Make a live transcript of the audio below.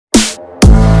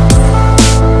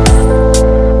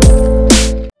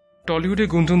টলিউডে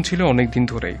গুঞ্জন ছিল অনেকদিন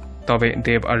ধরেই। তবে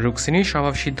দেব আর রুক্মিণী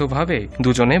স্বভাবসিদ্ধভাবে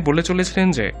দুজনে বলে চলেছিলেন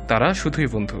যে তারা শুধুই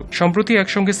বন্ধু। সম্প্রতি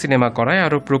একসঙ্গে সিনেমা করায়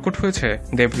আরো প্রকট হয়েছে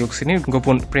দেব রুক্মিণীর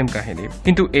গোপন প্রেম কাহিনী।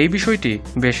 কিন্তু এই বিষয়টি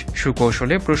বেশ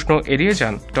সুকৌশলে প্রশ্ন এড়িয়ে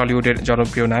যান টলিউডের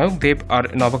জনপ্রিয় নায়ক দেব আর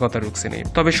নবাগতা রুক্মিণী।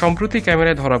 তবে সম্প্রতি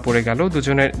ক্যামেরায় ধরা পড়ে গেল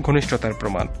দুজনের ঘনিষ্ঠতার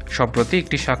প্রমাণ। সম্প্রতি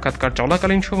একটি সাক্ষাৎকার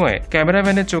চলাকালীন সময়ে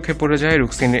ক্যামেরাম্যানের চোখে পড়ে যায়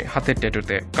রুক্মিণীর হাতের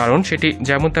ট্যাটুতে। কারণ সেটি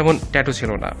যেমন তেমন ট্যাটু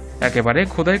ছিল না, একেবারে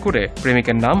খোদাই করে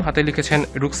প্রেমিকের নাম হাতে লিখেছেন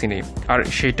রুক্মিণী, আর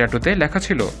সেই ট্যাটুতে লেখা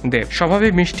ছিল দেব। স্বভাবে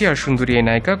মিষ্টি আর সুন্দরী এই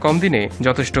নায়িকা কম দিনে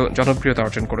যথেষ্ট জনপ্রিয়তা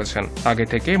অর্জন করেছেন। আগে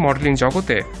থেকে মডেলিং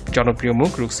জগতে জনপ্রিয়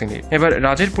মুখ রুক্মিণী। এবার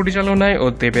রাজের পরিচালনায় ও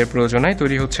দেবের প্রযোজনায়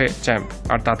তৈরি হচ্ছে চ্যাম্প,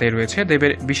 আর তাতে রয়েছে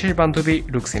দেবের বিশেষ বান্ধবী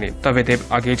রুক্মিণী। তবে দেব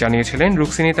আগেই জানিয়েছিলেন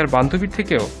রুক্মিণী তার বান্ধবীর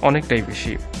থেকেও অনেকটাই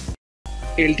বেশি।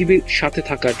 এলটিভির সাথে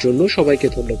থাকার জন্য সবাইকে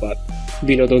ধন্যবাদ।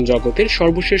 বিনোদন জগতের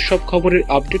সর্বশেষ সব খবরের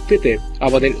আপডেট পেতে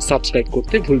আমাদের সাবস্ক্রাইব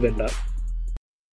করতে ভুলবেন না।